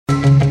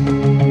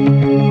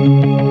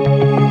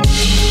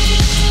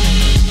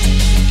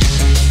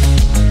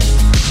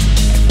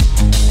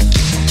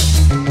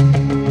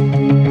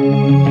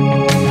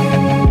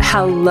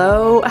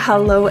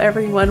Hello,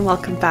 everyone.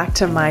 Welcome back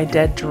to My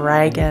Dead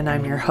Dragon.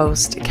 I'm your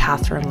host,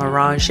 Catherine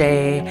Larange,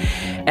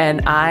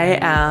 and I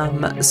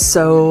am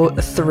so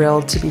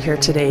thrilled to be here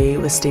today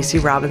with Stacey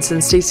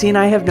Robinson. Stacey and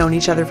I have known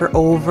each other for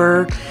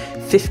over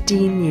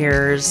 15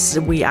 years.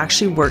 We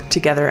actually worked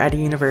together at a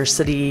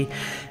university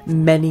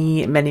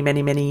many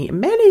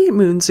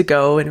moons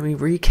ago, and we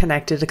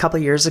reconnected a couple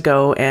of years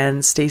ago,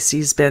 and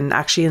Stacey's been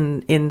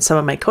actually in some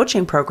of my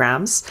coaching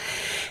programs.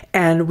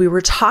 And we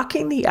were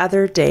talking the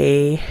other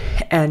day,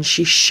 and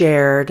she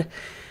shared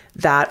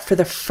that for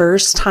the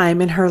first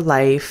time in her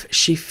life,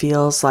 she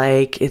feels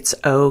like it's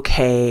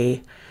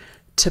okay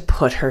to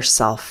put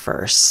herself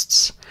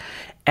first.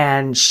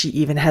 And she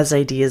even has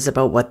ideas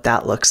about what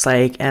that looks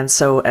like. And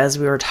so as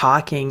we were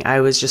talking,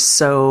 I was just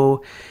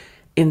so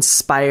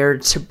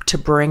inspired to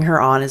bring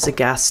her on as a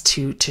guest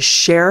to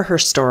share her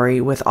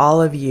story with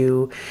all of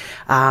you,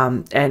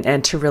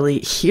 and to really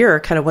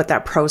hear kind of what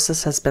that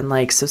process has been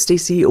like. So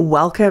Stacey,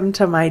 welcome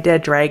to My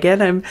Dead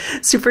Dragon. I'm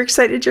super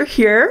excited you're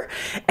here,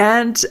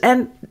 and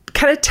kind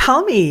of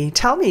tell me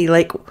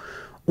like,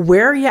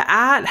 where are you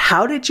at?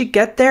 How did you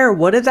get there?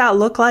 What did that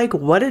look like?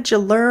 What did you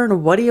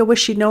learn? What do you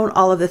wish you'd known?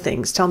 All of the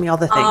things. Tell me all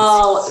the things.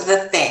 All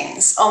the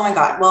things. Oh my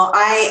God. Well,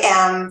 I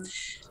am,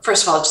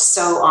 first of all, just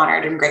so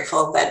honored and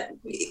grateful that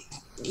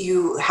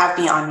you have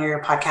me on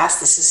your podcast.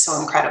 This is so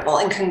incredible.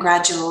 And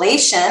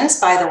congratulations,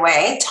 by the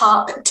way,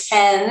 top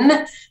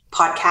 10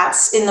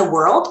 podcasts in the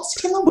world.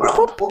 In the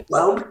world,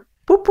 globe.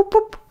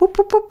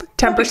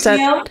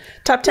 10%.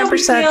 Top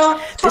 10%.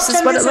 This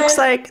is what it looks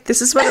like.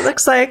 This is what it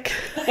looks like.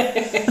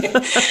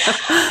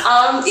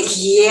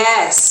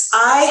 Yes,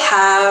 I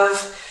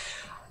have.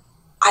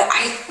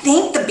 I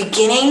think the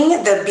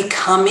beginning, the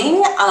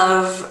becoming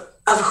of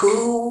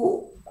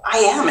who I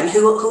am and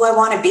who I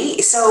want to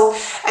be. So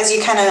as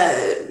you kind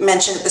of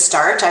mentioned at the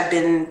start, I've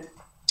been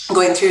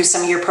going through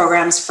some of your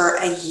programs for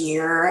a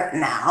year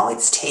now.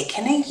 It's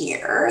taken a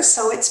year,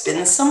 so it's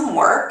been some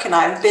work, and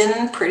I've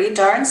been pretty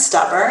darn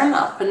stubborn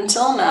up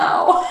until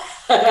now.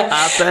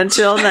 Trying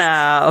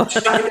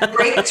to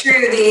break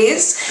through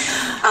these.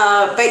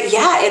 But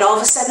yeah, it all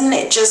of a sudden,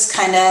 it just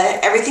kind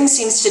of, everything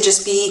seems to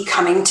just be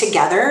coming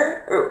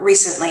together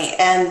recently.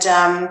 And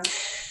I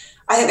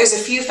think there's a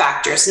few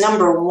factors.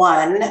 Number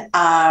one,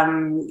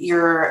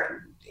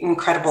 your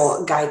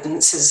incredible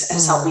guidance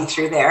has helped me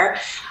through there.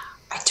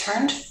 I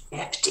turned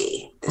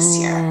 50 this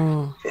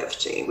year.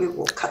 50. We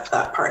will cut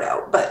that part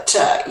out. But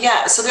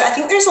yeah, so I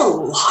think there's a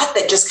lot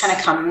that just kind of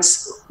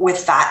comes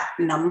with that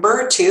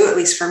number too, at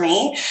least for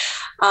me.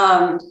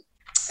 My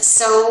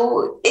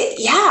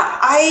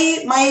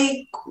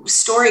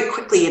story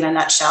quickly in a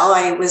nutshell,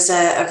 I was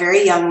a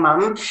very young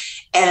mom,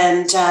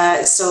 and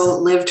so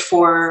lived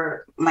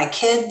for my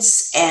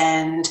kids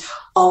and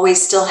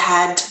always still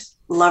had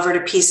love her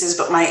to pieces,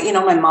 but my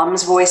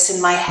mom's voice in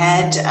my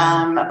head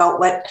about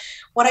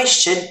what I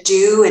should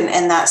do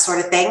and that sort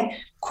of thing.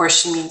 Of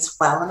course, she means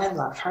well, and I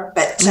love her,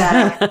 but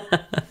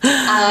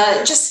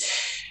just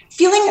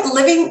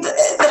living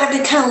that I've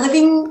been kind of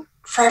living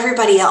for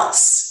everybody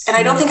else. And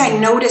I don't think I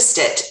noticed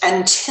it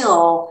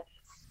until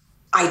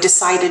I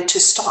decided to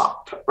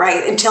stop,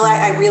 right? Until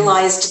I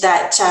realized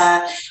that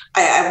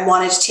I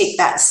wanted to take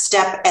that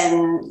step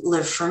and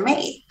live for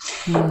me.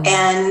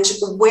 And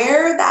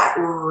where that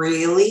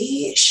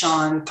really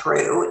shone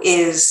through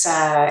is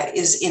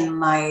in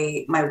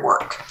my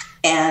work.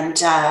 And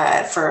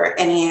for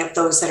any of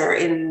those that are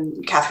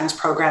in Catherine's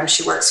program,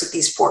 she works with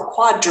these 4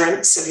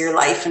 quadrants of your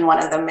life. And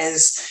one of them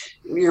is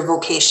your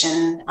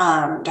vocation,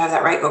 to have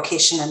that right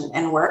vocation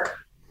and work.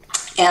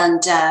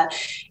 And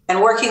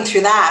working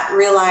through that,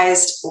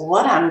 realized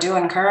what I'm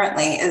doing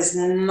currently is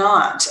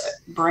not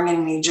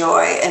bringing me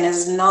joy and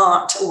is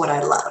not what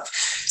I love.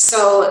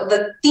 So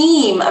the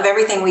theme of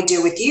everything we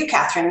do with you,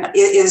 Catherine,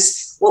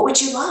 is what would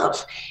you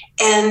love?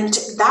 And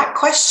that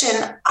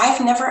question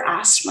I've never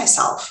asked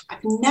myself.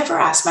 I've never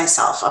asked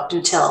myself up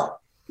until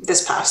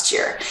this past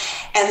year.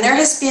 And there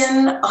has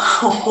been a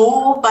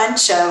whole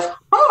bunch of,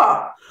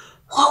 what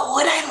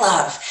would I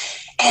love?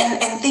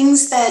 And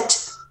things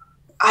that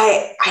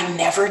I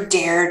never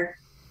dared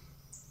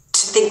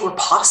to think were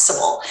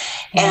possible.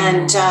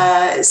 And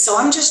so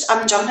I'm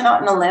jumping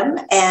out on a limb,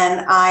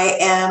 and I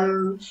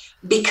am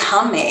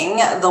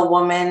becoming the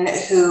woman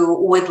who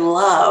would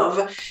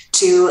love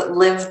to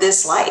live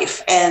this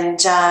life. And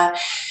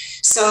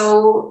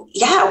so,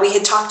 yeah, we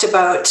had talked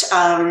about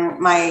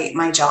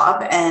my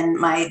job and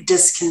my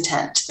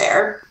discontent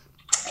there,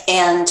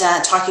 and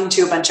talking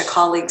to a bunch of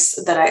colleagues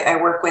that I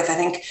work with. I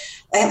think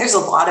there's a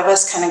lot of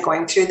us kind of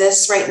going through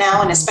this right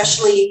now, and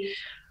especially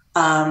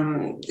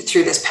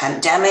through this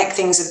pandemic,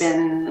 things have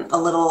been a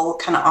little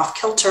kind of off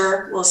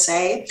kilter, we'll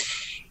say.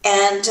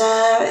 And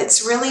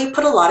it's really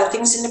put a lot of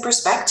things into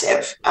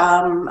perspective.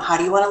 How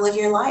do you want to live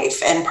your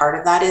life? And part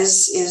of that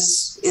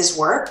is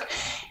work.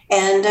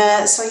 And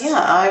so,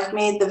 yeah, I've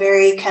made the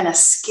very kind of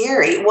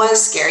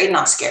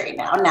not scary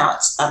now. Now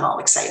I'm all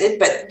excited,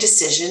 but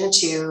decision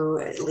to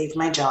leave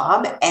my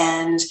job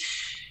and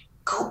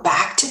go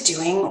back to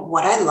doing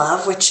what I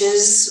love, which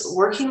is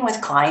working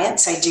with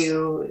clients. I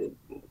do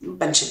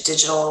bunch of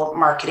digital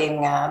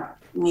marketing,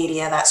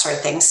 media, that sort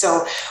of thing.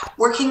 So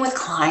working with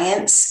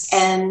clients,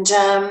 and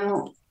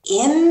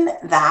in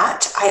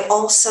that, I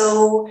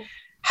also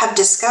have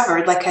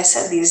discovered, like I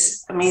said,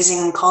 these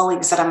amazing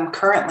colleagues that I'm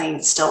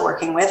currently still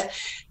working with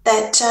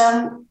that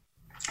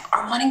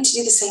are wanting to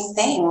do the same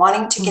thing,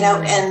 wanting to get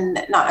out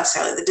and not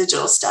necessarily the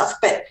digital stuff,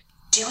 but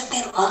do what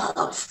they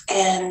love.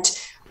 And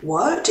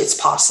it's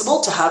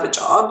possible to have a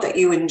job that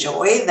you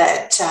enjoy,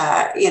 that,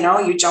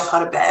 you jump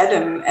out of bed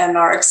and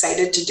are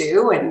excited to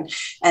do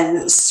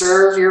and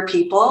serve your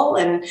people.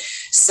 And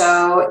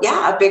so,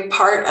 a big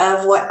part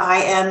of what I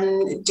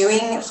am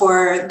doing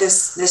for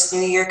this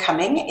new year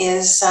coming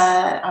is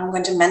I'm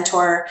going to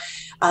mentor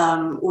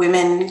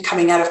women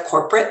coming out of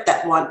corporate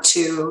that want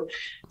to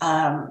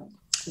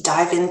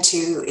dive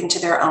into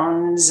their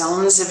own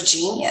zones of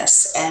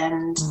genius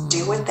and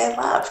do what they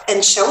love,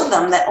 and show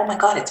them that, oh my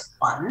God, it's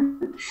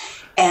fun.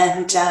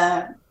 And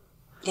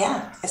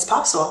it's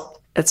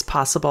possible. It's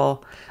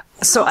possible.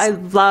 So I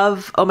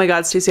love, oh my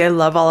God, Stacey, I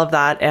love all of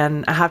that.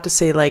 And I have to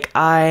say, like,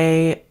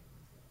 I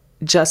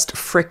just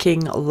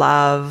freaking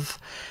love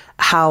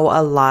how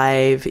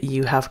alive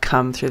you have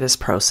come through this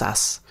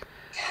process.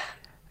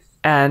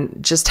 And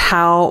just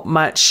how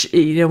much,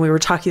 we were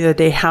talking the other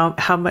day, how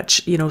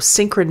much,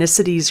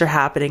 synchronicities are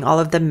happening, all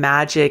of the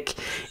magic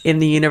in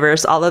the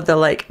universe, all of the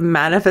like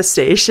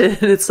manifestation.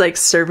 It's like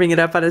serving it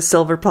up on a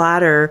silver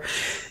platter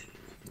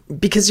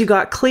because you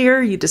got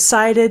clear, you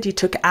decided, you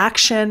took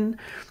action,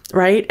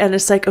 right? And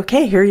it's like,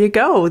 okay, here you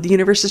go. The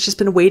universe has just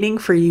been waiting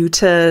for you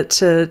to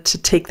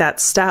take that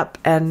step.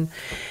 And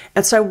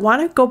so I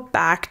want to go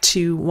back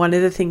to one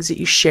of the things that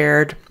you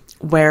shared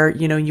where,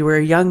 you were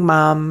a young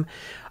mom,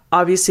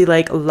 obviously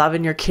like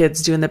loving your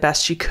kids, doing the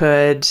best you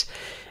could,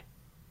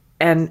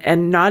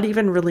 and not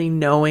even really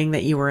knowing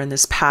that you were in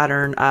this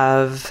pattern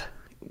of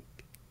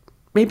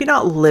maybe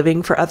not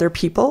living for other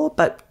people,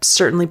 but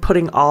certainly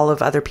putting all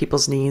of other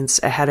people's needs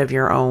ahead of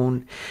your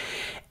own,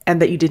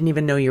 and that you didn't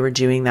even know you were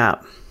doing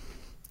that.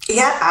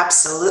 Yeah,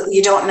 absolutely.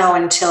 You don't know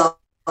until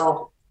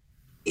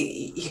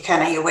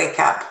you wake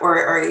up,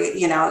 or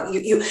you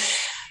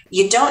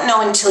don't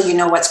know until you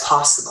know what's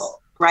possible.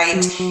 Right.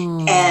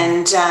 Mm-hmm.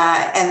 And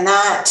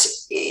that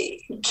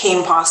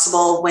came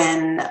possible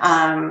when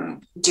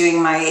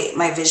doing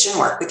my vision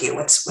work with you.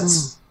 What's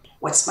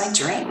my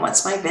dream?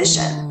 What's my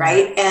vision?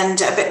 Right. And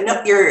but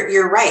no,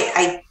 you're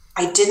right.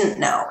 I didn't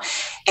know.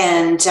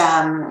 And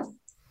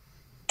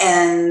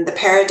the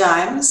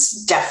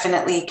paradigms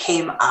definitely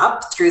came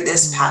up through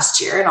this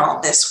past year and all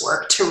this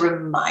work to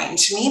remind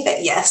me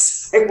that,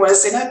 yes, I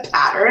was in a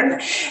pattern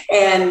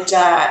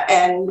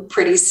and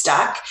pretty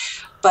stuck.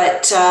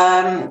 But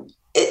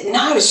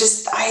I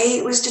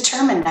was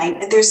determined.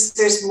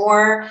 There's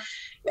more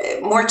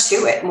to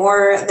it,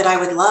 more that I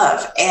would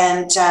love.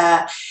 And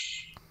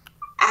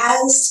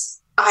as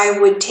I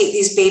would take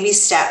these baby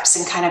steps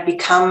and kind of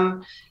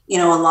become,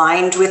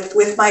 aligned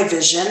with my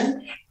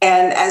vision,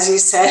 and as you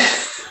said,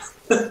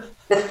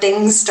 the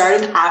things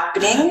started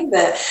happening.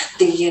 The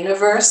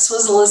universe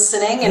was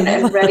listening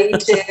and ready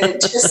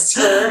to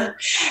serve.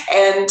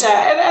 And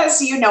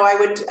as you know, I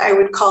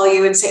would call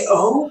you and say,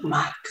 "Oh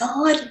my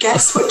God,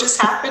 guess what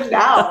just happened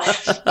now?"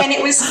 And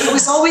it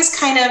was always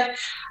kind of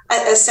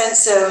a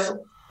sense of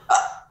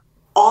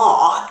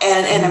awe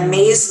and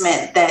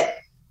amazement that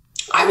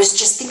I was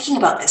just thinking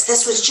about this.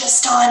 This was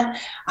just on,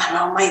 I don't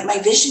know, my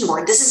vision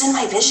board. This is in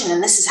my vision,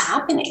 and this is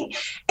happening.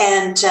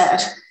 And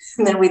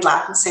then we'd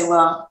laugh and say,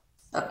 "Well,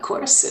 of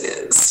course it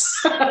is."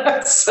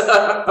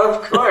 So,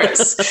 of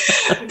course.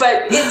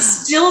 But it's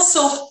still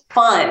so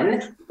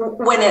fun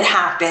when it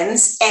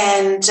happens.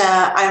 And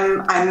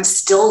I'm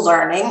still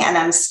learning, and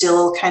I'm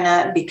still kind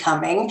of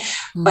becoming.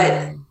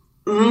 But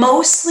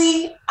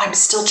mostly I'm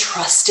still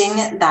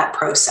trusting that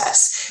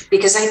process,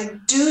 because I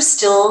do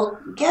still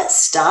get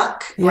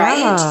stuck,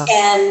 right?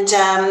 And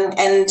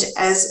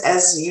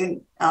as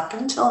you, up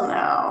until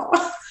now,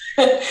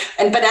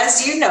 but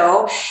as you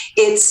know,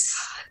 it's,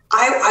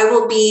 I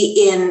will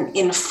be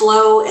in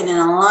flow and in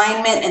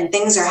alignment, and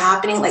things are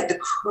happening, like the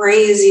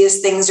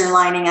craziest things are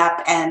lining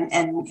up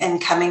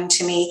and coming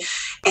to me.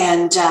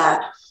 And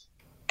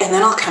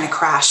then I'll kind of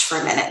crash for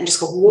a minute and just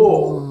go,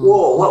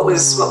 whoa, what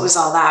was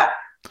all that?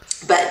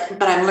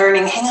 But I'm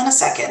learning, hang on a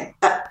second,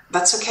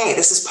 that's okay.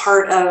 This is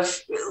part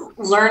of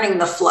learning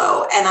the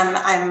flow. And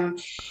I'm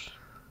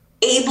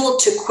able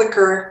to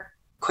quicker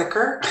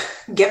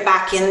get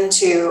back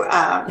into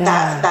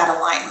that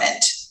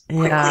alignment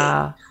quickly.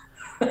 Yeah.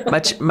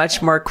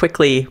 much more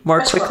quickly,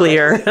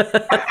 quicklier.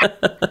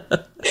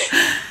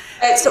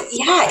 So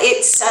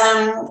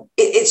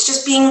it's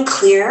just being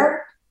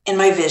clear in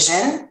my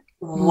vision,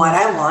 what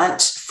I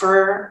want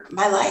for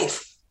my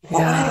life. What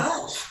would I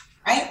love,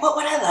 right? What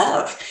would I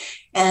love?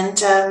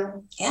 And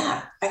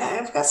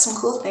I've got some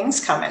cool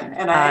things coming.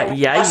 And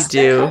you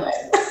do.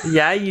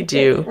 Yeah, you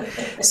do.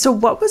 So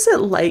what was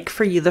it like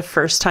for you the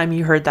first time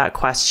you heard that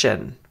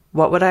question?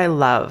 What would I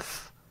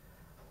love?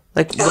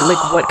 Like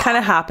what kind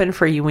of happened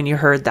for you when you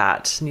heard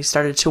that and you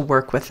started to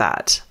work with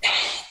that?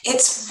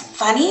 It's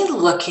funny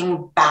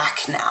looking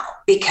back now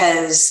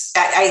because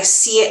I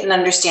see it and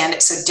understand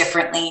it so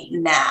differently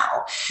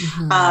now.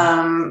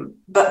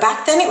 But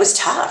back then it was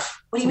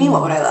tough. What do you mean?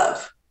 What would I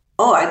love?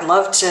 Oh, I'd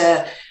love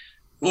to,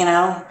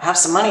 have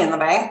some money in the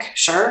bank.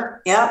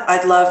 Sure. Yeah.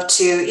 I'd love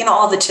to,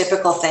 all the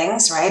typical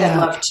things, right? Yeah. I'd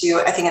love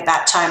to, I think at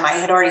that time I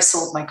had already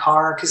sold my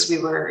car because we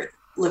were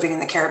living in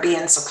the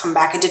Caribbean. So come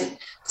back,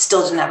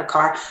 still didn't have a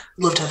car.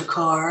 Love to have a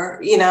car,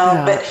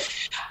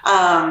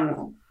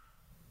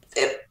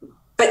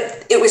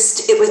 but it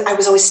was, I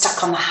was always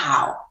stuck on the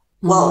how.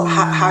 Well,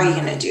 how are you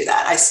going to do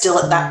that? I still,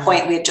 at that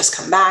point, we had just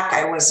come back.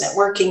 I wasn't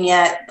working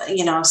yet,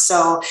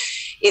 so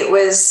it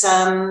was,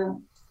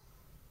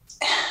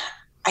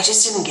 I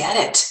just didn't get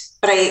it.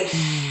 But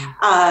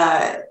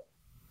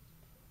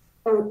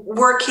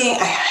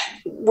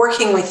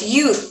working with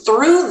you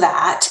through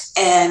that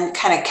and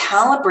kind of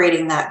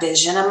calibrating that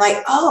vision, I'm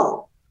like,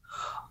 oh,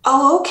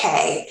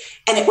 okay.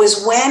 And it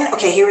was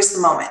here was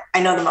the moment.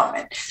 I know the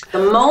moment.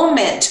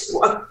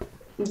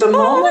 The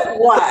moment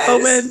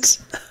was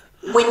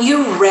when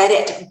you read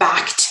it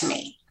back to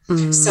me.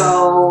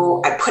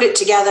 So I put it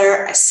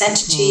together. I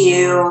sent it to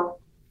you.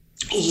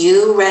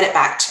 You read it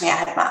back to me. I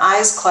had my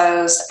eyes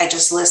closed. I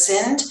just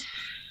listened.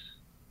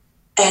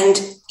 And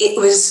it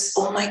was,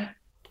 oh my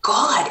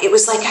God, it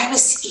was like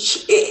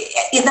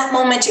in that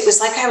moment, it was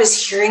like I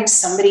was hearing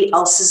somebody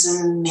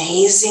else's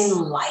amazing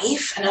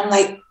life. And I'm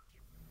like,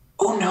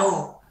 oh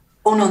no,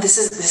 this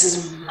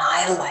is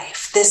my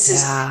life. This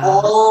is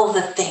all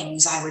the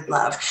things I would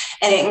love.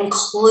 And it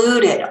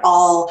included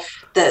all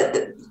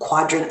the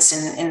quadrants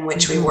in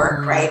which we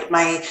work, right?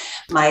 My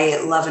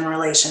love and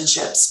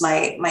relationships,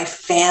 my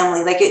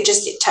family, like it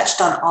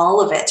touched on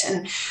all of it.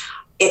 And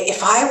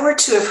if I were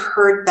to have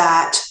heard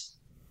that,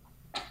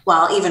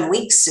 well, even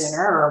weeks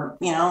sooner or,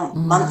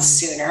 months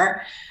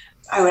sooner,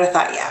 I would have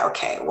thought, yeah,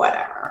 okay,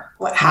 whatever.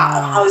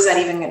 How is that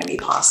even going to be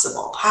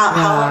possible? How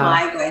am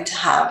I going to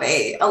have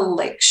a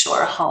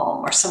lakeshore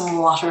home or some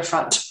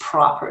waterfront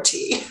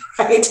property,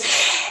 right?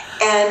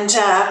 And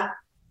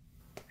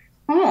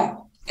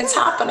it's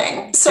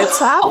happening. So it's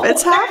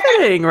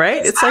happening,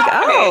 right? It's like,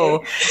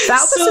 oh,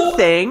 that was a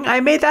thing. I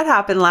made that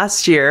happen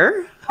last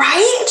year,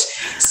 right?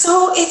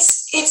 So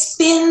it's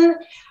been,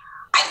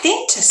 I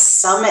think, to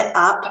sum it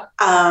up,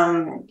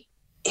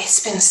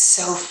 it's been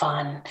so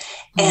fun.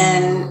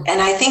 And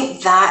I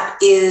think that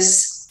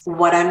is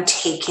what I'm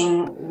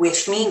taking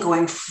with me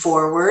going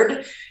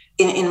forward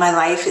in my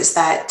life, is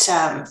that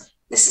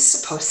this is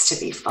supposed to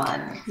be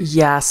fun.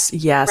 Yes.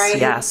 Right?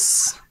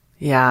 Yes.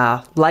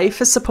 Yeah.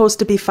 Life is supposed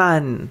to be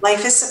fun.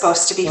 Life is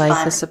supposed to be fun.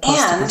 Life is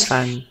supposed to be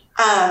fun.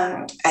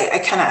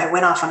 I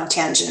went off on a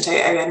tangent.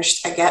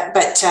 I get,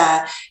 but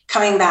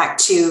coming back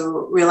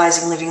to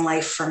realizing living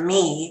life for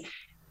me,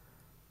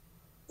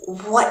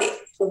 what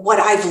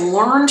I've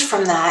learned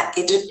from that,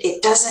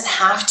 it doesn't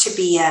have to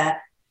be a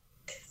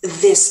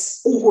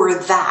this or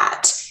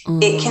that.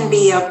 It can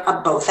be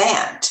a both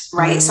and,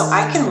 right? So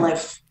I can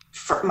live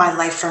my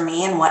life for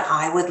me and what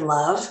I would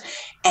love,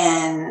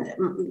 and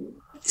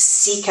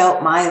seek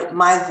out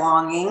my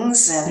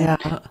longings and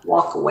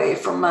walk away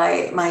from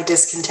my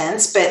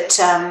discontents. But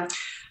I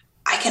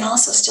can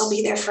also still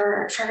be there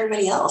for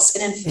everybody else.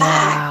 And in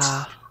fact,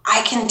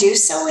 I can do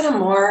so in a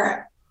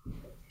more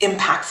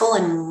impactful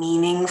and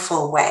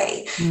meaningful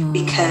way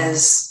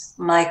because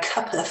my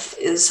cuppeth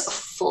is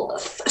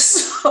fulleth.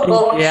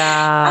 So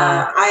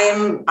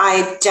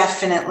I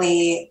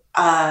definitely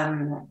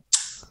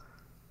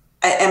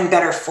I am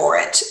better for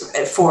it,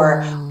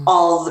 for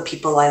all the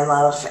people I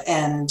love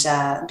and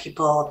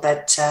people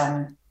that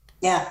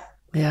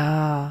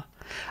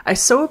I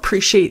so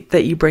appreciate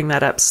that you bring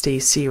that up,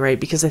 Stacey, right?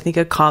 Because I think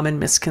a common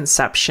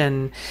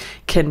misconception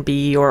can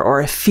be, or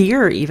a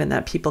fear even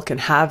that people can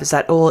have, is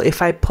that, oh,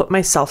 if I put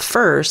myself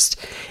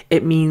first,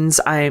 it means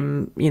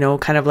I'm,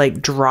 kind of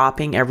like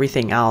dropping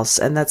everything else.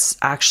 And that's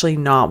actually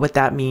not what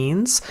that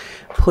means.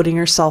 Putting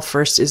yourself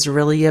first is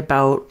really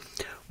about,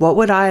 what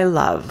would I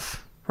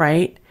love,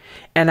 right?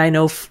 And I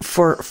know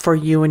for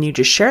you, and you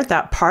just shared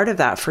that, part of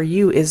that for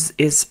you is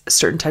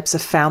certain types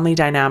of family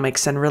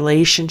dynamics and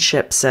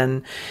relationships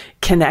and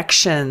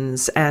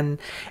connections. And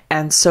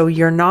so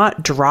you're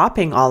not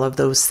dropping all of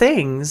those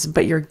things,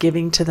 but you're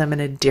giving to them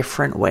in a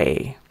different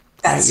way.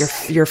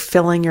 Right? You're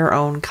filling your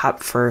own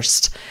cup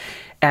first.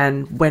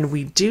 And when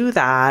we do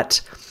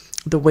that,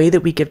 the way that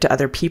we give to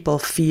other people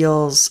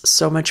feels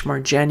so much more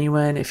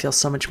genuine. It feels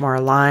so much more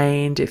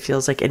aligned. It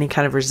feels like any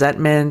kind of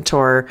resentment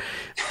or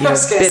I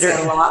was going to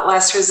say a lot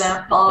less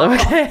resentful.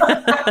 Okay.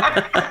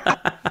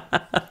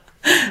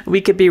 We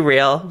could be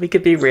real.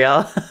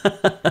 Yeah.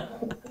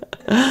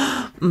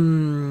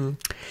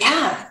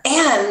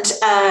 And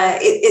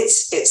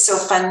it's so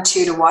fun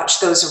too to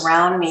watch those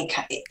around me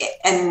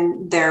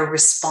and their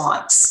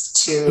response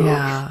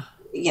to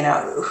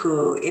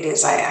who it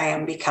is I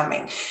am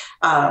becoming.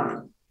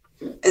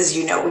 As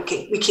you know, I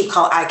keep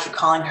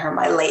calling her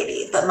my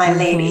lady, but my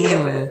lady,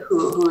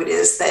 who it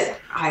is that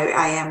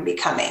I am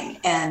becoming.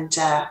 And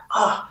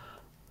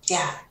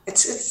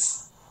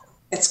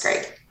it's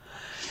great.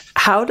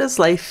 How does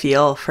life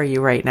feel for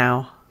you right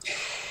now?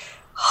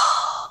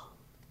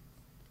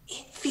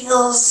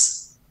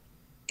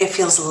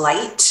 feels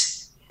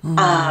light.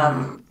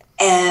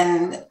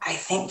 And I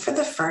think for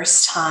the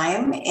first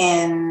time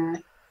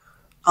in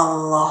a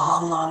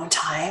long, long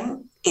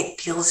time, it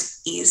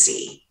feels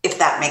easy, if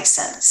that makes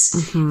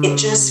sense. It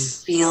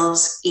just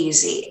feels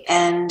easy.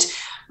 And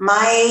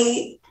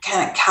my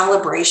kind of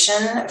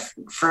calibration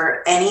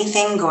for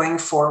anything going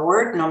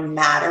forward, no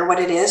matter what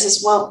it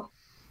is, well,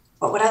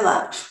 what would I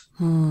love?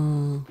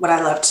 Would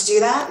I love to do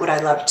that? Would I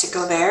love to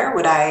go there?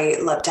 Would I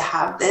love to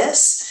have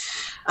this?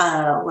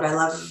 Would I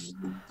love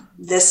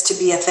this to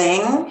be a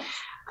thing?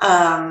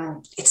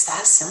 It's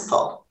that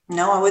simple.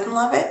 No, I wouldn't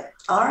love it.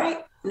 All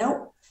right.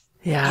 Nope.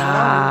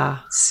 Yeah.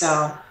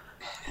 So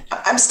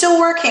I'm still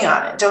working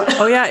on it.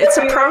 Oh yeah, it's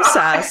a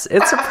process.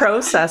 It's a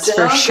process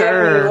for sure.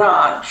 Don't get me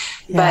wrong.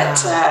 Yeah.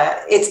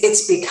 But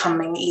it's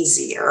becoming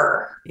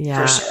easier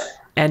for sure.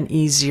 And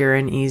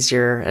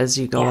easier as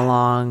you go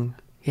along.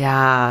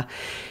 Yeah.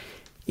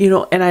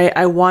 And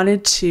I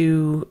wanted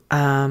to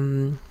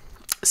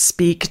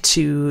speak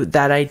to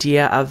that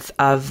idea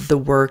of the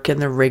work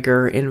and the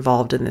rigor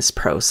involved in this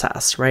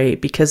process,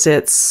 right? Because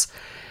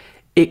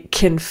it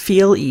can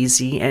feel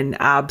easy, and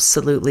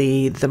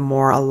absolutely the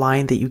more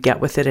aligned that you get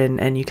with it,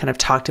 and you kind of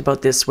talked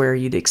about this where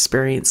you'd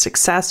experience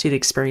success, you'd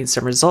experience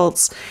some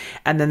results,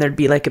 and then there'd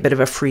be like a bit of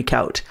a freak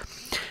out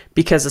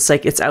because it's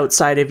like it's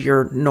outside of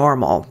your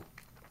normal.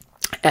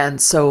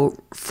 And so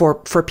for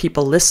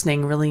people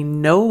listening, really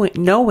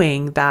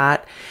knowing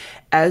that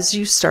as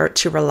you start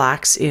to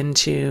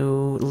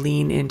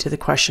lean into the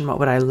question, what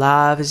would I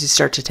love? As you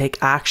start to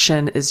take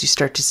action, as you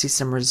start to see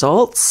some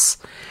results,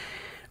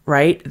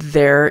 right?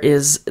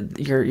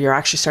 You're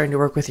actually starting to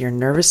work with your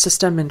nervous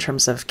system in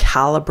terms of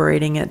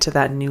calibrating it to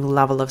that new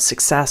level of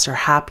success or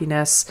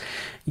happiness.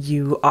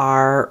 You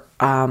are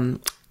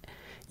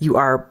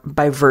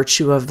by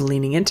virtue of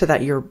leaning into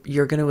that, you're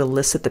going to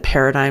elicit the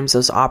paradigms,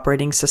 those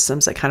operating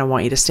systems that kind of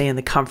want you to stay in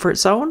the comfort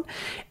zone.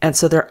 And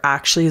so there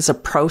actually is a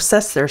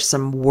process. There's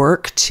some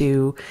work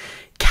to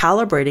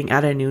calibrating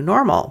at a new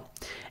normal.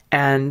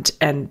 And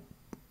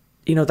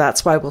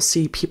that's why we'll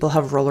see people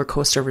have roller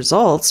coaster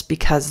results,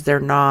 because they're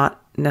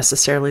not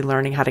necessarily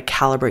learning how to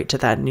calibrate to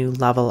that new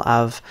level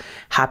of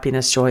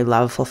happiness, joy,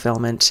 love,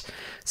 fulfillment,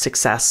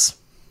 success,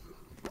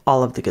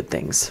 all of the good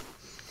things.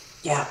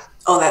 Yeah.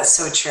 Oh, that's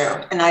so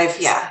true. And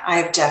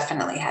I've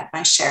definitely had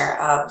my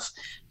share of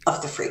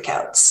the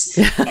freakouts.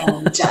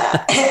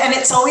 And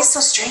it's always so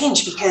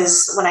strange,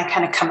 because when I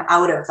kind of come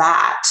out of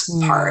that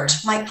part,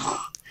 I'm like,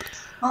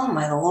 oh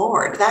my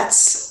Lord,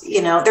 that's,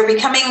 they're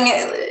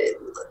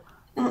becoming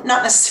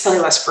not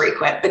necessarily less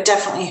frequent, but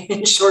definitely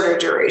in shorter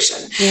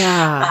duration.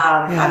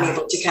 I'm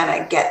able to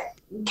kind of get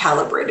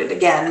calibrated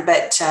again,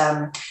 but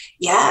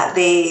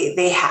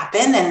they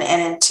happen.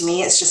 And to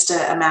me, it's just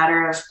a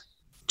matter of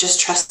just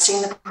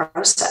trusting the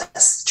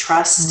process,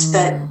 trust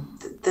that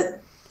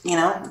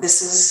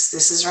this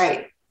is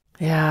right.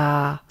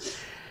 Yeah.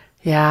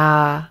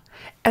 Yeah.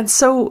 And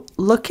so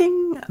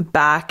looking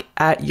back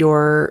at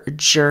your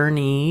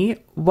journey,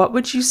 what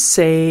would you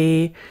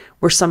say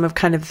were some of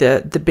kind of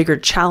the bigger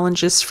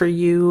challenges for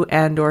you,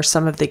 and or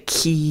some of the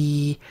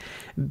key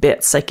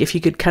bits? Like if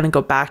you could kind of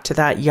go back to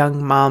that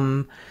young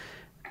mom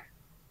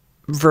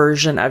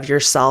version of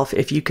yourself,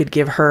 if you could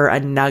give her a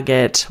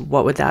nugget,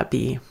 what would that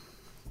be?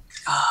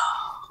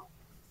 Oh,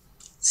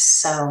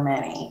 so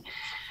many.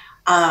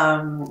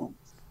 I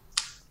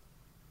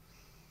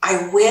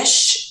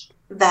wish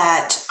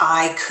that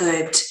I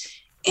could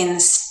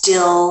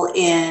instill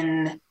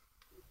in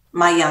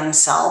my young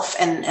self,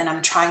 and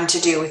I'm trying to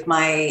do with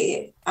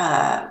my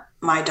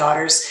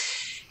daughters,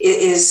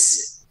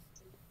 is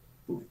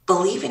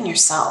believe in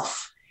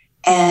yourself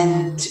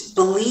and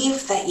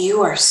believe that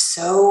you are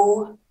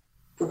so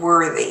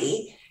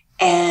worthy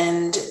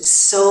and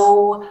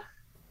so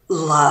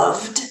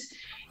loved,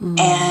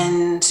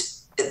 and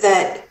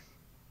that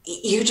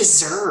you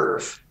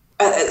deserve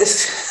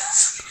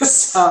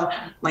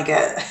like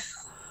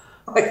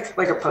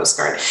a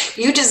postcard.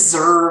 You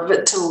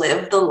deserve to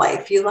live the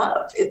life you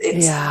love.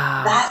 It's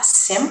that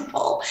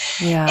simple.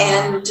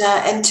 And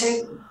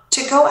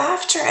to go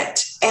after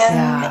it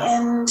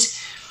and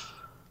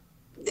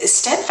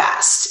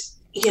steadfast,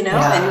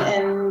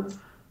 and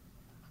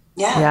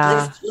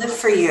live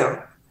for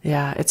you.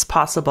 Yeah, it's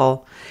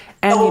possible.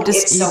 And you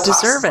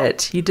deserve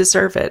it. You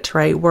deserve it,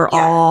 right? We're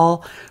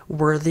all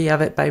worthy of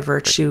it by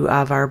virtue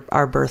of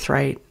our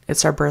birthright.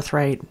 It's our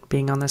birthright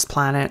being on this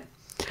planet.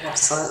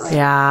 Absolutely.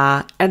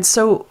 Yeah. And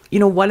so,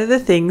 one of the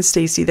things,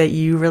 Stacey, that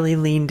you really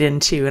leaned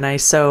into, and I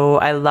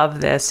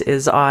love this,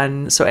 is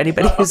so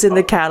anybody who's in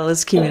the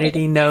Catalyst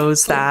community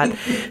knows that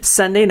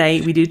Sunday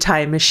night we do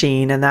Time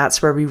Machine, and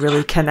that's where we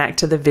really connect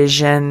to the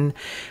vision.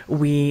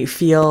 We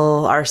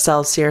feel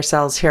ourselves, see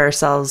ourselves, hear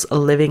ourselves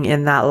living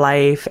in that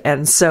life.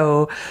 And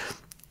so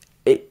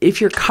if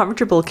you're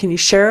comfortable, can you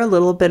share a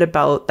little bit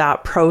about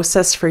that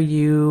process for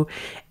you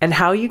and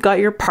how you got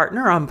your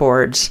partner on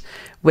board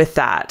with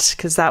that?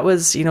 Because that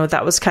was,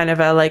 that was kind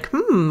of a like,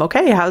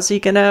 okay, how's he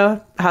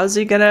gonna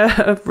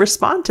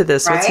respond to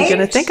this? What's he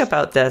gonna think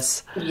about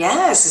this?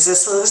 Yes,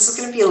 this is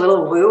going to be a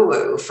little woo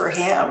woo for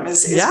him?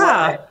 Is what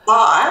I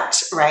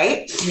thought,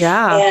 right?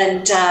 Yeah.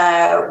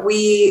 And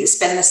we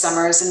spend the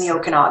summers in the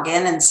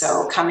Okanagan, and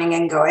so coming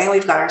and going,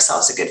 we've got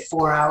ourselves a good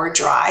 4-hour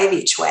drive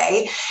each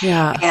way.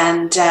 Yeah.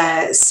 And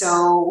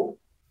so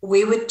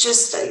we would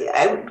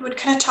I would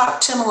kind of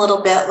talk to him a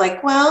little bit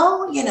like,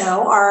 well,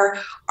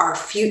 our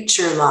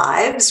future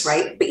lives,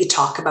 right? But you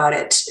talk about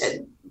it,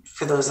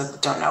 for those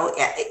that don't know,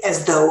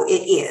 as though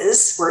it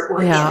is,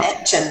 we're in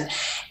it,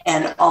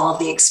 and all of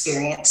the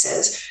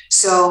experiences.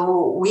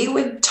 So we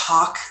would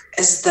talk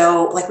as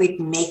though like we'd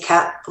make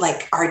up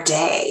like our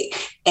day,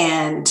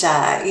 and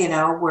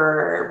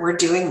we're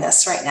doing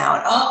this right now,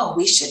 and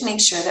we should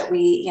make sure that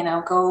we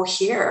go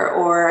here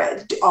or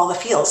do all the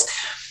feels.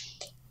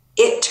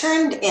 It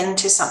turned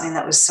into something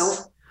that was so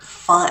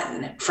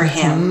fun for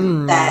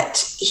him that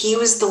he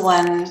was the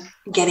one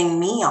getting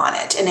me on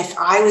it. And if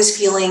I was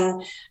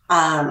feeling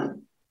a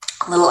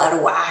little out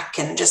of whack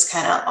and just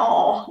kind of,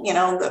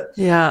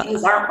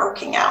 things aren't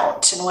working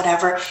out and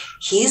whatever,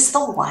 he's the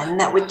one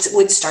that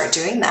would start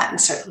doing that and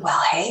start, well,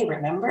 hey,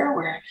 remember,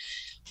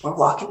 we're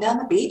walking down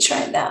the beach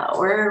right now.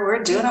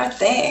 We're doing our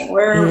thing.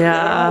 We're living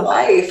our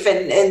life.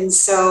 And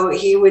so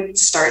he would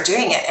start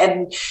doing it.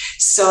 And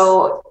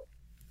so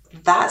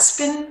that's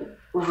been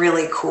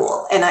really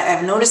cool. And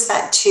I've noticed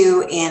that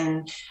too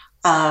in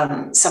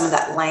some of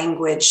that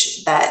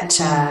language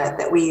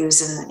that we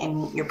use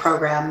in your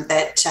program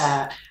that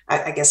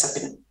I guess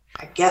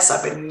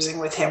I've been using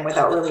with him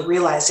without really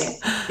realizing,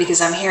 because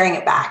I'm hearing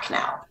it back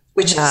now,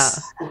 which is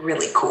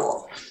really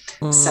cool.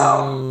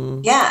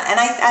 So yeah, and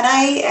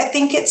I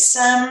think it's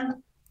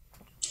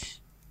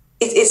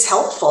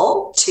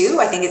helpful too.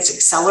 I think it's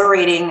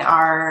accelerating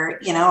our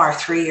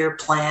 3-year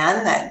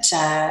plan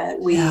that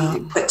we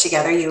put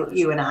together,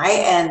 you and I,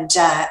 and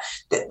that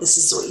this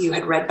is what you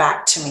had read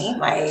back to me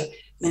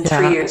in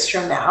 3 years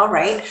from now,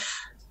 right?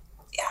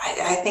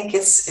 I think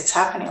it's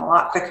happening a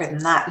lot quicker than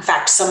that. In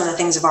fact, some of the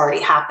things have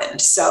already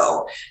happened.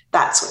 So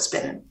that's what's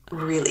been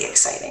really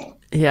exciting.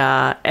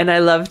 Yeah. And I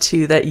love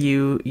too that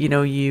you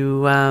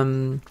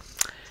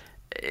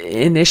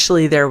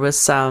initially there was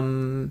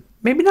some,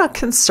 maybe not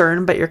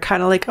concern, but you're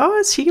kind of like, oh,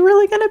 is he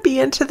really going to be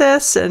into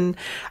this? And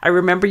I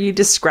remember you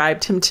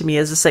described him to me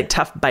as this like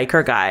tough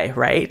biker guy,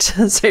 right?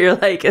 So you're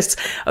like, is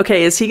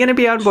he going to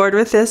be on board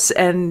with this?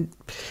 And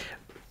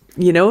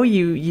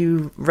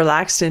you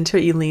relaxed into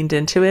it, you leaned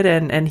into it,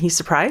 and he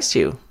surprised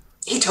you.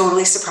 He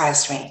totally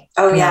surprised me.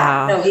 Oh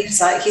yeah. No,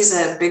 he's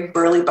a big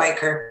burly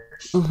biker,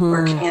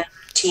 working in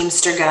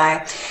Teamster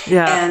guy.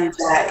 Yeah. And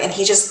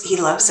he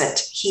loves it.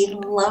 He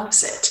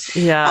loves it.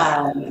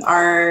 Yeah.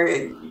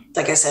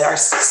 Like I said, our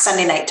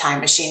Sunday night time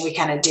machine, we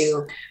kind of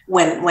do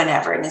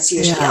whenever, and it's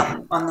usually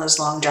on those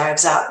long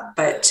drives up.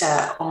 But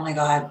oh my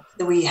God,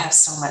 we have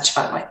so much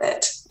fun with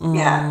it.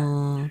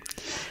 Yeah.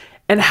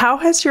 And how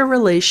has your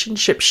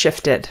relationship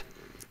shifted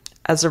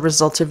as a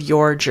result of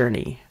your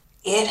journey?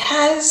 It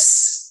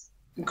has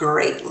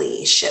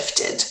greatly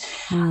shifted.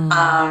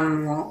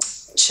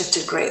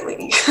 Shifted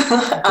greatly.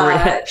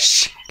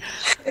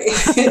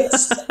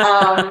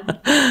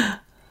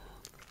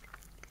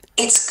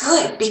 It's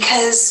good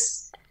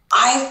because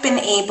I've been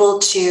able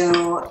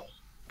to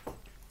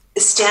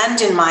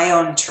stand in my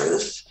own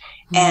truth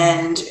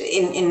and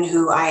in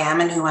who I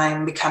am and who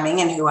I'm becoming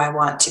and who I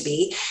want to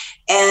be.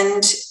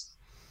 And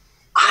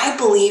I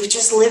believe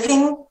just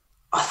living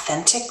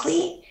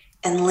authentically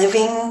and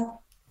living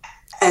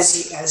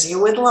as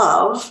you would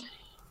love,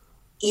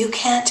 you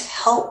can't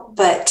help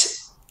but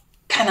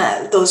kind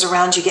of those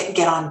around you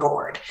get on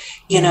board,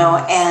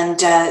 and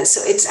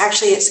so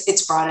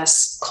it's brought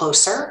us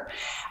closer.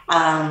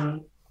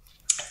 And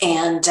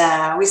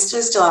we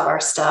still have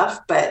our stuff,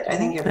 but I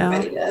think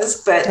everybody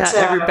does. But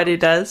everybody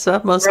does. So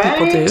most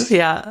people do.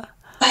 Yeah.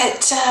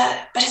 But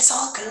it's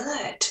all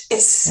good.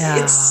 It's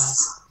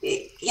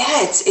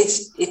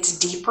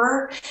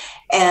deeper,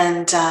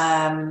 and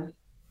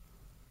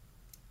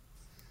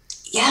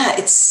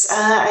it's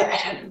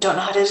I don't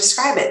know how to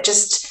describe it.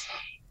 Just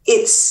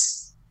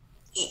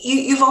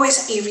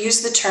you've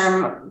used the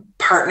term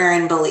partner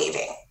in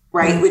believing,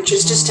 right? Which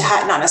is just to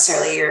not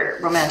necessarily your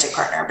romantic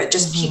partner, but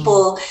just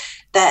people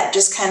that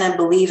just kind of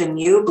believe in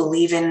you,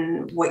 believe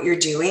in what you're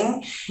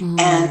doing.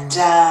 And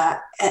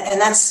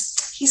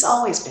that's, he's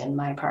always been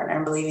my partner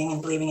in believing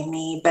in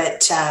me.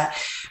 But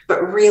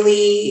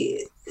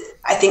really,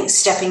 I think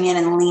stepping in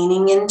and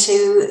leaning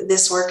into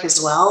this work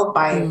as well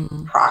by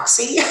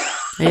proxy.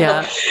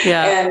 Yeah.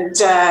 And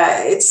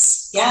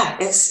it's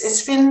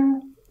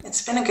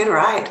been a good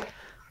ride.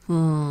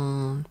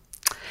 And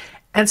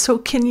so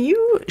can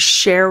you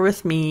share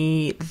with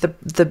me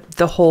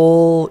the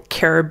whole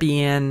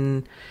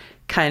Caribbean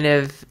kind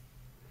of,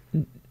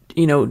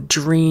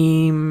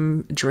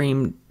 dream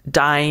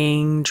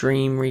dying,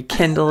 dream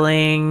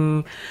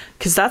rekindling?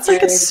 Because that's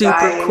like a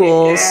super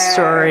cool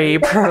story.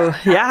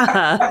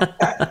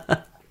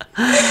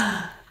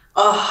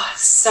 Oh,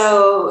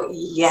 so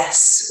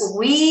yes,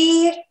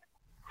 we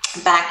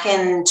back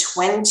in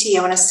I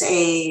want to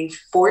say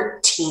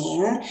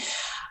 14,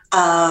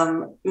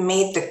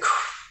 made the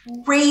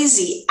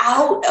crazy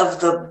out of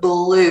the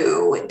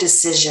blue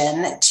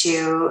decision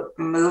to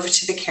move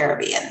to the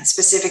Caribbean.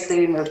 Specifically,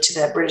 we moved to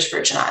the British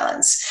Virgin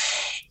Islands.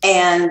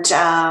 And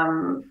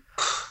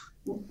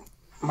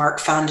Mark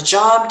found a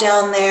job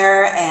down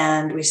there,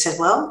 and we said,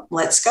 well,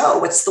 let's go.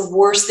 What's the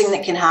worst thing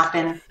that can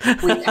happen?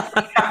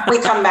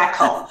 We come back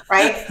home,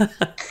 right?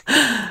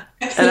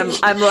 And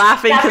I'm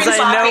laughing because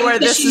I know where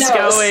this is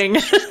going.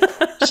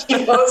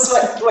 She knows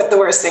what the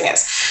worst thing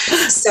is.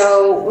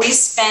 So we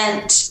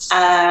spent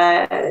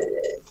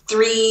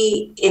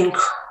 3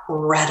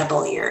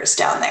 incredible years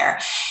down there,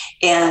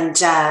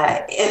 and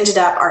ended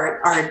up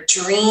our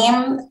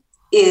dream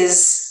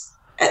is,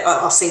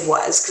 I'll say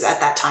was, because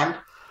at that time,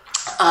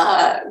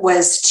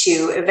 was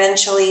to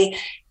eventually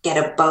get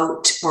a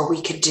boat where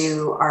we could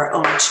do our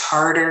own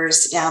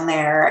charters down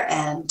there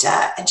and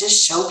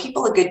just show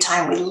people a good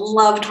time. We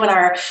loved when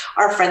our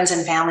friends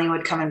and family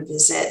would come and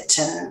visit,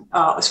 and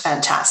it was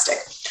fantastic.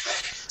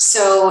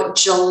 So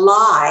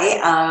July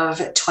of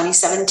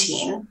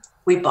 2017,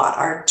 we bought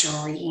our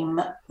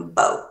dream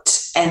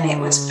boat, and it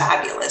was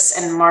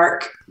fabulous. And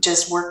Mark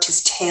just worked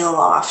his tail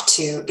off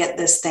to get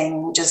this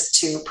thing just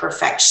to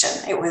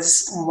perfection. It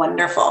was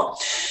wonderful.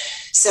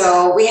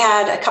 So we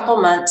had a couple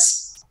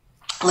months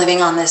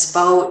living on this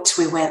boat.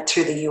 We went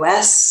through the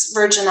U.S.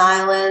 Virgin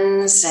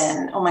Islands,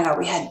 and oh my God,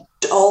 we had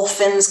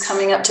dolphins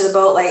coming up to the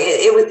boat. Like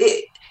it was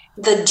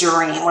the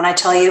dream. When I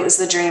tell you it was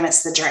the dream,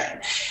 it's the dream.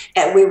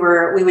 And we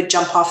would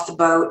jump off the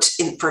boat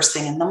first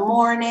thing in the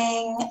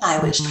morning. I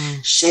was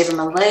shaving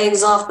my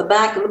legs off the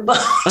back of the boat.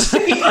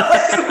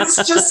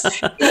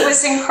 It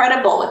was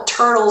incredible with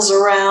turtles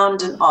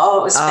around, and it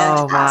was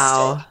fantastic.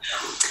 Oh, wow.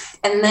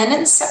 And then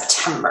in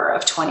September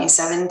of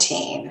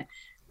 2017,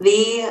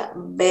 the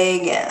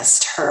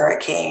biggest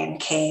hurricane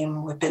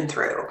came whipping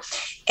through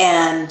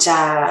and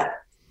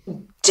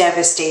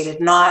devastated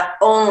not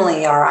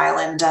only our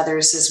island,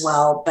 others as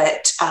well,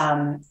 but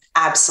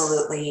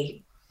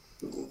absolutely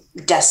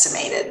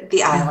decimated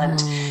the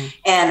island.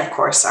 And of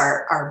course,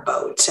 our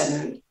boat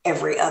and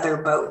every other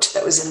boat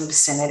that was in the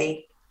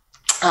vicinity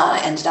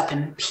ended up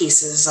in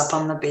pieces up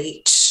on the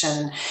beach.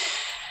 And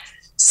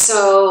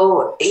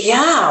so,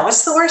 yeah,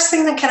 what's the worst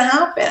thing that can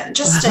happen?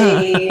 Just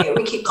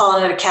we keep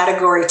calling it a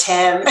Category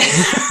 10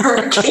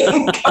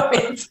 hurricane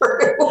coming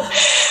through.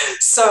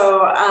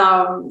 So,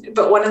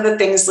 but one of the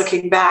things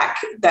looking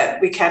back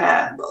that we kind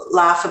of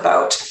laugh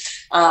about,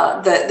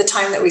 the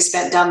time that we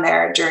spent down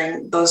there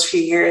during those few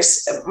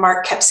years,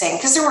 Mark kept saying,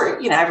 because there were,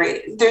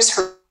 there's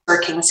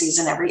hurricane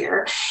season every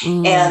year.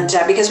 And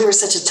because we were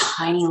such a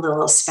tiny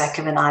little speck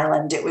of an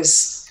island,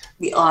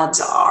 the odds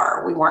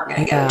are we weren't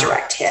going to get a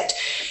direct hit.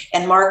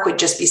 And Mark would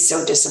just be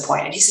so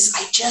disappointed. He says,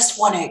 I just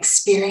want to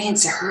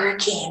experience a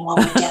hurricane while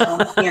we're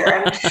down here.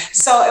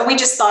 And we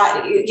just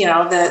thought,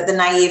 the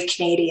naive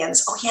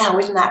Canadians, oh yeah,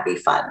 wouldn't that be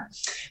fun?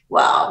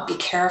 Well, be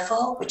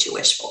careful what you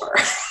wish for,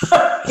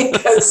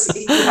 because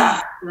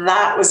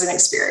that was an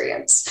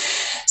experience.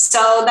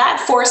 So that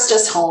forced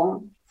us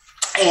home.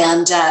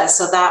 And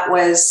so that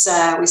was,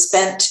 we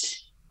spent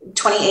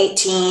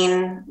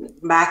 2018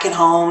 back at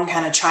home,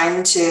 kind of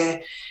trying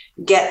to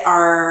get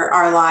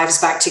our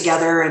lives back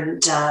together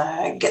and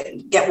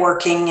get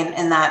working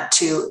and that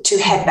to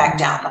head back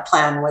down. The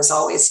plan was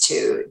always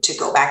to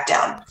go back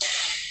down.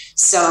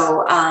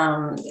 So,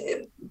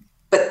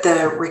 but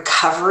the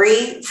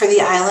recovery for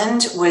the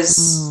island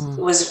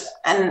was,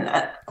 and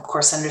of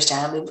course,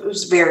 understandably, it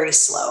was very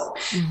slow.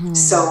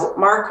 So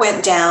Mark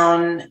went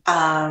down,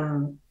 I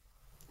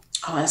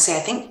want to say,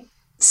 I think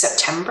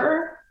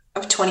September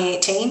of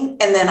 2018.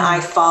 And then I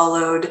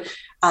followed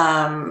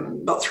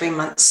about 2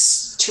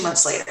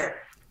 months later,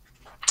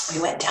 we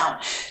went down.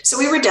 So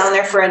we were down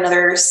there for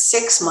another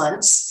 6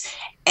 months,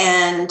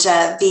 and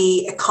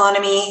the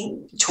economy,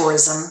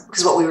 tourism,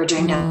 because what we were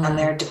doing down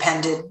there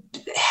depended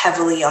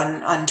heavily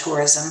on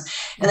tourism,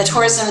 and the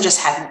tourism just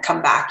hadn't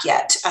come back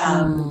yet.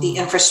 The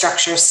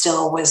infrastructure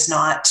still was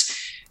not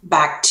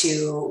back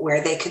to where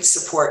they could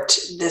support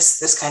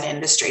this kind of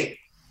industry.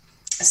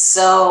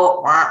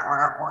 So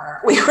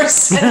we were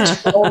sent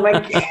home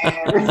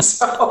again.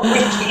 So we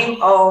came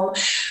home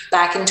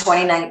back in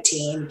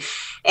 2019,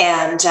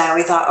 and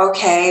we thought,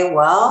 okay,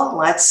 well,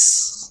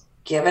 let's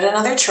give it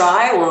another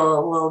try.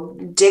 We'll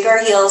dig our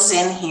heels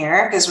in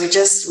here, because we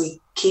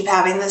keep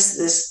having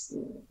this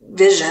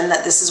vision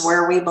that this is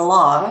where we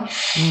belong.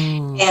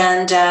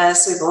 And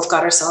so we both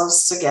got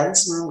ourselves, again,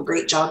 some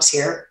great jobs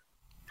here.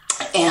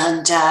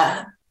 And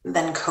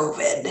then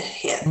COVID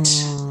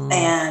hit.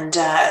 And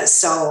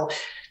so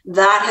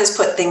that has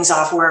put things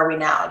off. Where are we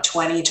now?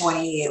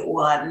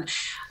 2021.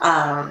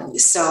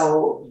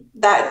 So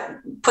that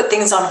put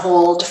things on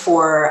hold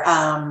for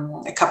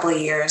a couple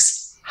of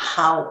years.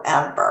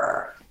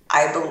 However,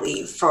 I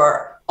believe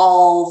for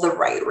all the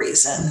right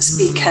reasons,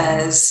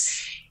 because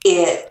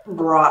it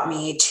brought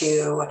me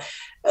to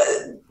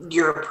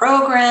your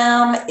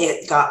program.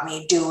 It got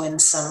me doing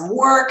some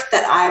work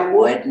that I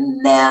would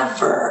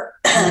never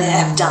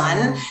have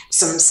done,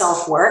 some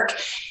self-work.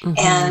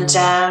 And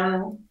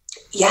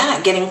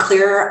getting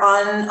clear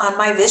on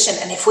my vision.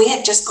 And if we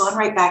had just gone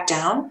right back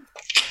down,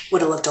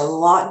 would have looked a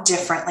lot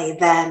differently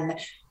than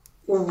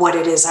what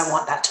it is I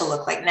want that to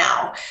look like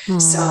now.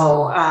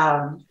 So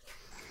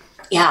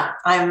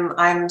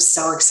I'm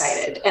so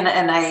excited. And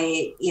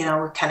I,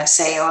 kind of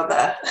say,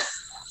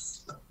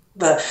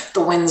 the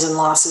wins and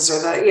losses, or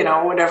the,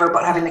 whatever,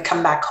 but having to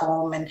come back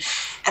home. And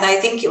I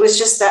think it was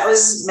just, that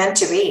was meant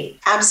to be,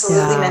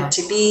 absolutely meant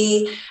to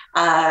be,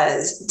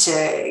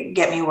 to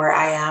get me where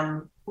I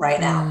am right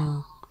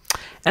now.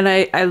 And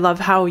I love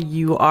how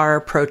you are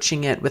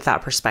approaching it with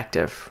that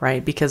perspective,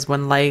 right? Because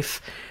when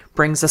life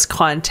brings us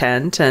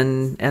content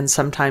and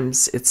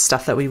sometimes it's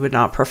stuff that we would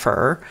not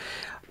prefer,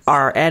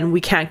 and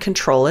we can't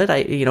control it.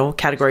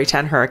 Category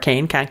 10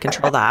 hurricane, can't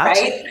control that.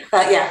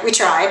 Right? We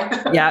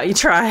tried. Yeah, you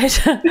tried.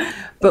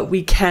 But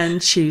we can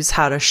choose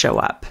how to show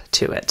up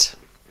to it.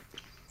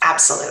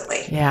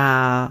 Absolutely.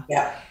 Yeah.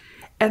 Yeah.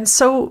 And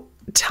so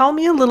tell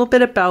me a little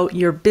bit about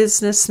your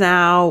business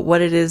now,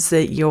 what it is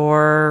that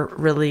you're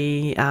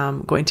really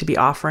going to be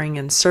offering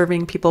and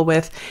serving people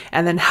with,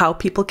 and then how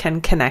people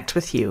can connect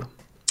with you.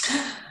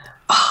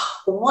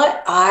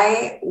 What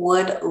I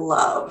would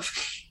love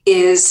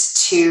is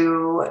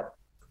to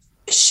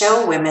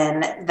show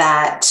women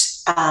that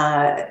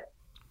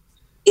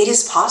it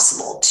is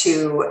possible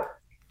to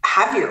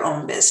have your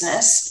own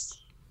business,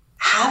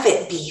 have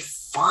it be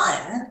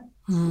fun,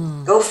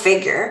 go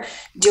figure,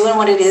 doing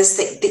what it is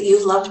that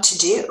you love to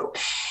do.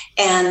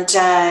 And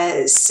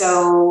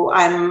so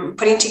I'm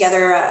putting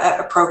together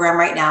a program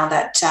right now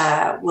that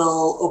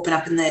will open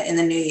up in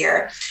the new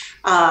year,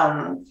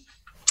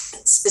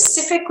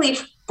 specifically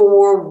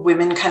for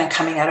women kind of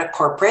coming out of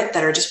corporate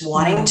that are just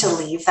wanting to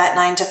leave that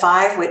 9 to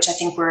 5, which I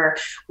think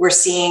we're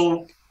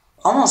seeing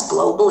almost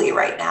globally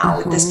right now.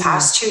 With this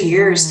past 2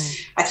 years,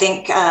 I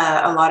think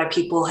a lot of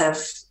people have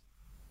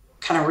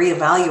kind of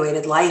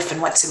reevaluated life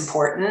and what's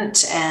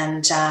important.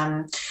 And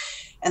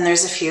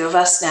there's a few of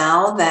us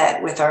now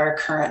that with our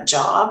current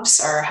jobs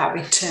are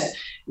having to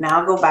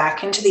now go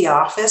back into the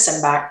office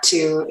and back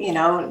to,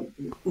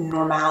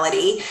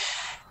 normality.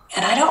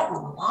 And I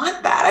don't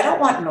want that. I don't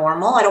want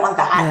normal. I don't want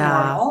that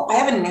normal. I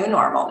have a new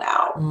normal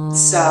now.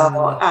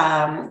 So,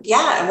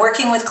 I'm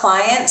working with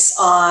clients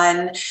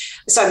I'm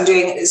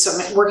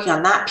working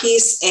on that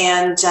piece,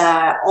 and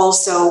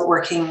also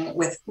working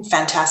with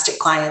fantastic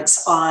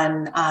clients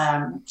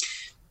on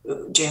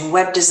doing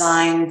web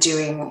design,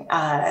 doing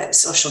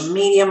social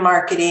media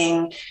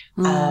marketing,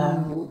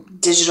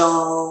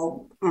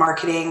 digital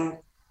marketing,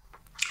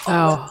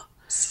 all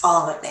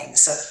the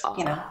things. So,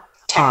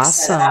 tech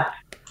setup.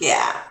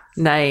 Yeah.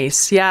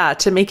 Nice. Yeah.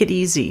 To make it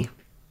easy.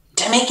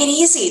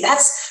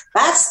 That's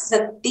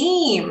the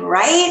theme,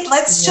 right?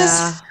 Let's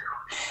just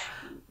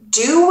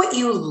do what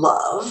you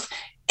love.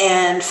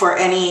 And for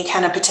any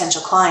kind of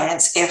potential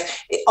clients,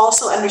 if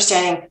also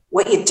understanding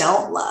what you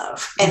don't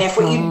love. And if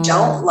what you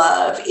don't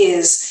love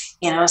is,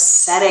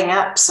 setting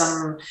up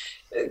some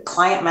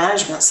client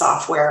management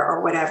software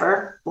or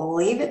whatever, we'll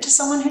leave it to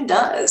someone who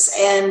does.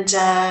 And,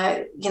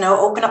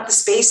 open up the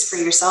space for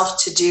yourself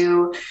to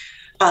do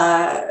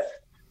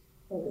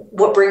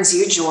what brings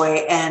you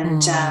joy,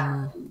 and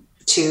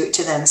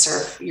to then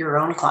serve your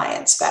own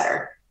clients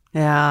better.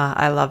 Yeah,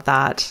 I love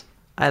that.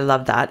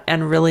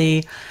 And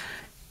really,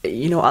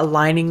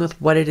 aligning with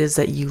what it is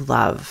that you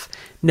love,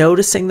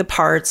 noticing the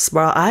parts.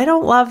 Well, I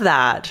don't love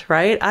that,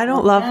 right? I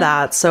don't love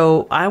that.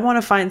 So I want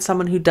to find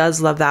someone who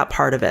does love that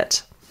part of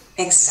it.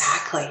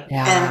 Exactly.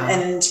 Yeah.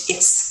 And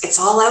it's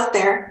all out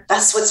there.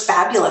 That's what's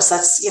fabulous.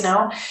 That's,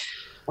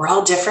 we're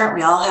all different.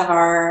 We all have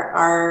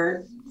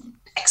our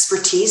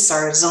expertise,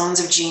 our zones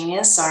of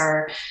genius,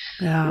 our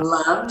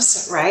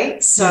loves,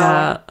 right? So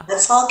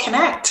let's all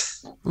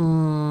connect.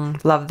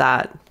 Love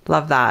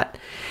that.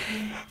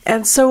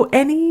 And so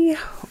any,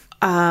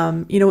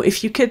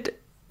 if you could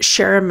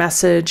share a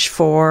message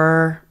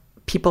for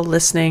people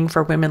listening,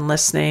 for women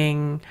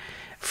listening,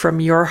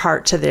 from your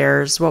heart to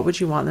theirs, what would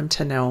you want them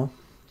to know?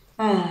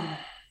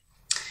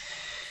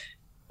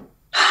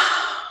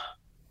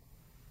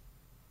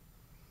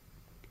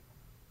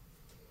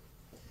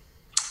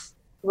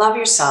 Love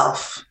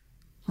yourself.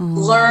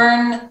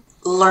 Learn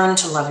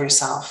to love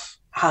yourself.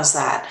 How's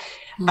that?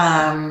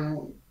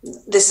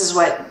 This is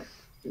what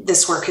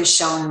this work has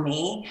shown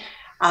me.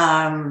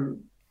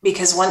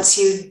 Because once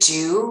you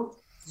do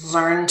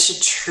learn to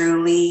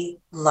truly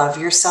love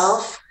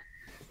yourself,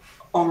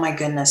 oh my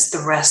goodness,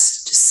 the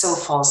rest just so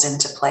falls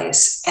into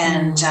place.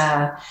 And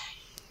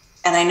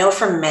I know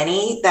for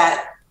many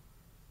that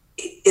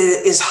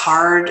is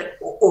hard,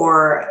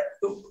 or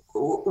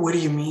what do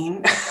you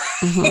mean?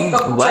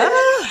 What?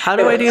 How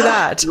do I do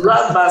that?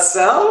 Love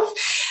myself.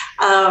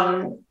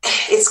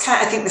 It's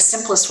kind of, I think, the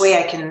simplest way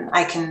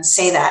I can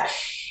say that.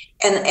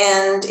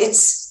 And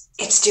it's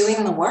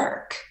doing the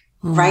work,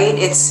 right?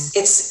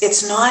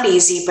 It's not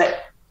easy,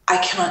 but I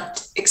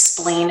cannot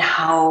explain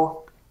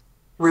how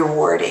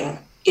rewarding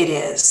It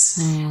is.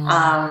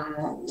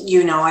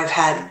 You know, I've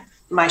had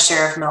my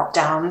share of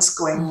meltdowns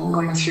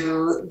going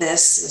through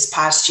this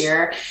past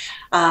year.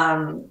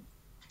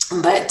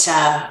 But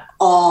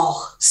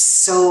all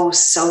so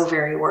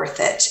very worth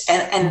it.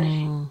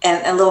 And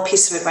a little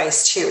piece of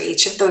advice too,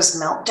 each of those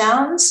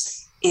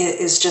meltdowns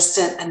is just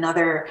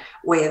another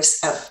way of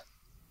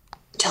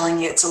telling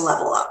you it's a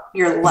level up.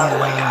 You're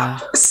leveling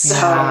up.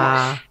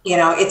 So, you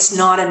know, it's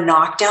not a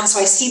knockdown. So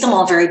I see them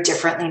all very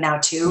differently now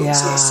too. Yeah.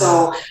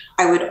 So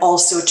I would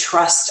also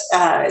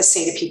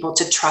say to people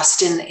to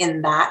trust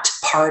in that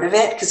part of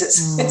it, because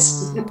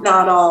it's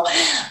not all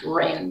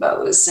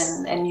rainbows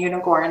and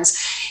unicorns.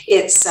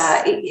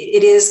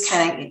 It is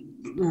kind of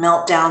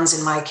meltdowns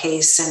in my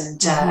case and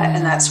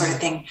that sort of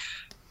thing.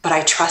 But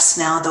I trust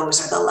now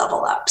those are the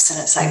level ups, and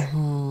it's like,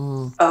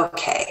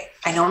 okay,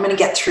 I know I'm going to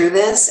get through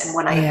this, and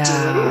when I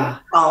do,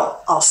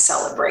 I'll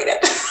celebrate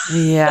it.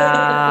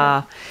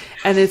 Yeah.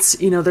 And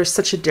it's, you know, there's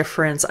such a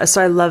difference. So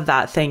I love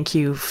that. Thank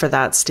you for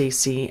that,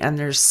 Stacey. And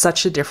there's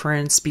such a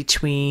difference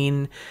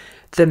between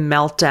the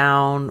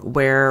meltdown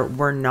where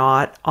we're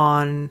not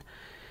on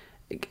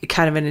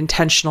kind of an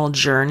intentional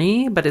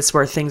journey, but it's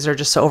where things are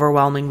just so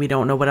overwhelming, we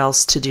don't know what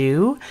else to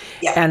do.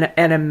 Yeah.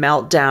 And a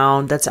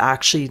meltdown that's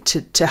actually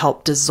to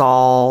help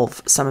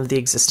dissolve some of the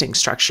existing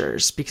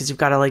structures, because you've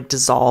got to like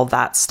dissolve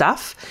that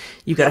stuff.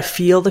 You've got to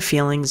feel the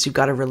feelings. You've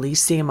got to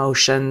release the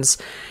emotions.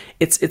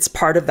 It's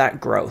part of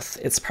that growth.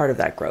 It's part of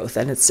that growth.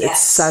 And it's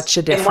such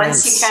a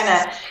difference.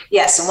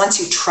 And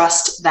once you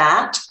trust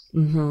that,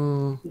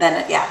 then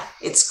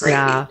it's great.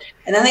 Yeah.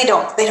 And then they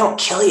don't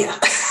kill you.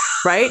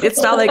 Right?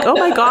 It's not like, oh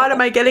my God,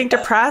 am I getting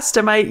depressed?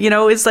 Am I, you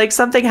know, is like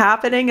something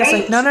happening? It's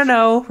like,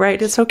 no.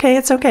 Right. It's okay.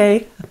 It's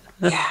okay.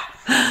 Yeah.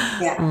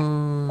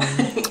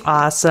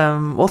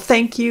 Awesome. Well,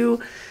 thank you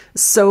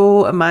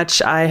so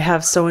much. I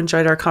have so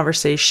enjoyed our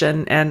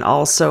conversation, and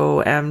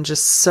also am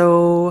just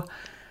so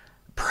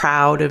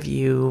proud of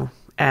you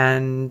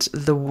and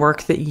the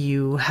work that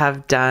you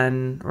have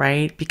done,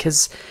 right?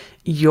 Because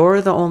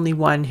you're the only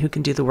one who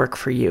can do the work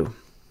for you.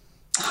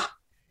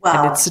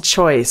 Wow. And it's a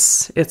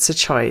choice. It's a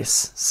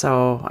choice.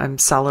 So I'm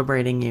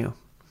celebrating you.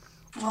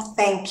 Well,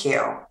 thank you.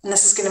 And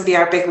this is going to be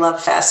our big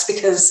love fest,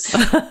 because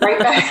right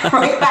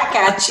back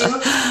at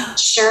you.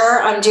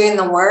 Sure, I'm doing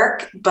the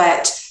work,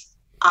 but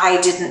I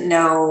didn't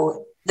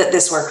know that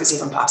this work was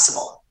even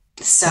possible.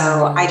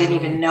 So I didn't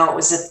even know it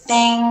was a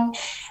thing.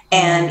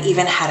 And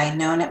even had I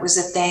known it was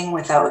a thing,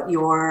 without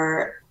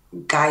your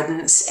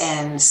guidance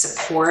and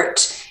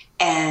support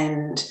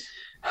and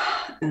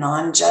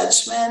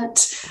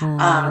non-judgment,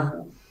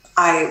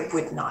 I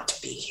would not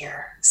be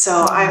here.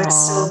 So I'm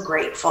so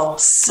grateful,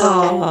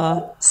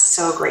 so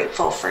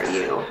grateful for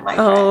you, my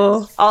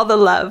friend. All the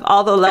love.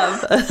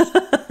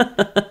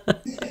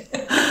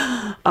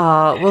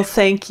 Well,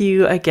 thank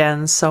you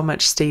again so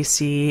much,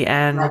 Stacey.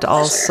 And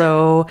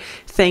also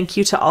thank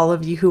you to all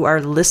of you who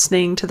are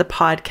listening to the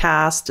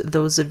podcast,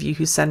 those of you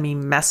who send me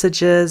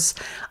messages.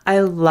 I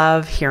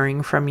love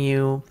hearing from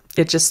you.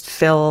 It just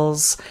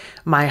fills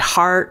my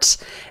heart.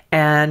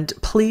 And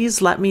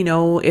please let me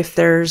know if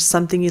there's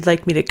something you'd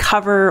like me to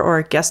cover, or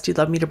a guest you'd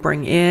love me to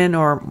bring in,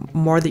 or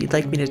more that you'd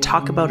like me to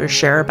talk about or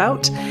share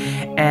about.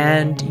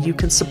 And you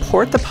can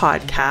support the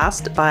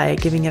podcast by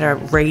giving it a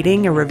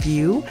rating, a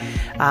review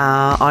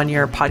on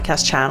your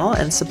podcast channel,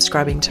 and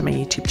subscribing to my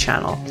YouTube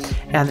channel.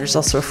 And there's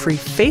also a free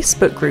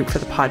Facebook group for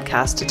the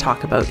podcast to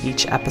talk about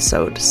each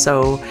episode.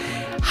 So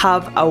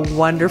have a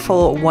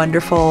wonderful,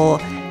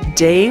 wonderful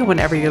day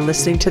whenever you're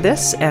listening to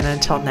this. And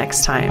until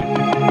next time.